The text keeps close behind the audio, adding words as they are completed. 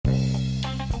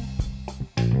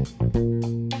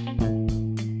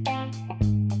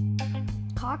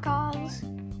Kaka's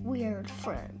weird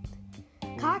friend.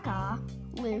 Kaka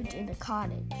lived in a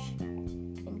cottage,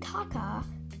 and Kaka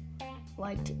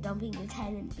liked dumping his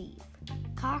head in beef.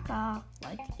 Kaka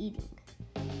liked eating.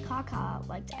 Kaka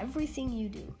liked everything you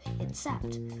do,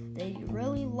 except that he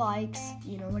really likes,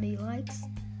 you know what he likes?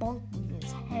 Bonking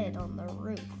his head on the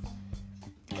roof.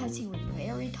 Because he was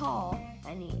very tall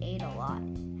and he ate a lot.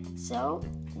 So,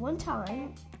 one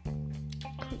time,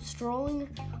 he was strolling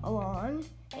along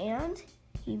and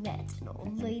he met an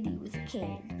old lady with a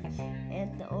cane.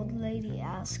 And the old lady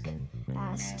asked,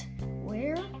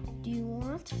 "Where do you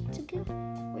want to go?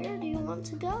 Where do you want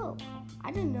to go?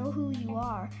 I don't know who you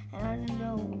are, and I don't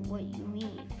know what you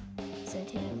mean," said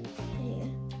him.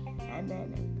 And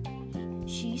then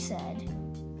she said,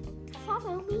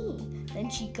 "Follow me." Then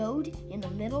she goed in the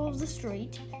middle of the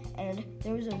street, and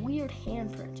there was a weird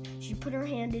handprint. She put her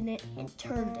hand in it and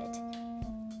turned it.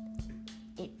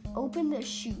 It opened the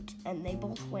chute, and they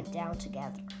both went down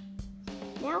together.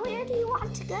 "Now where do you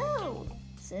want to go?"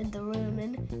 said the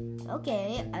woman.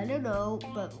 "Okay, I don't know,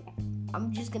 but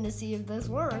I'm just gonna see if this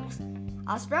works.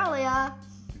 Australia!"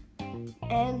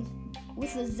 And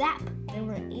with a zap, they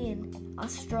were in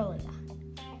Australia.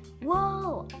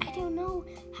 Whoa, I don't know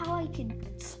how I could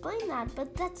explain that, but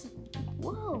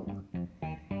whoa.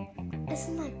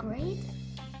 Isn't that great?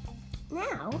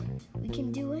 Now we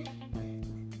can do it.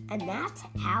 And that's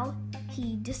how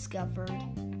he discovered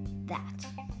that.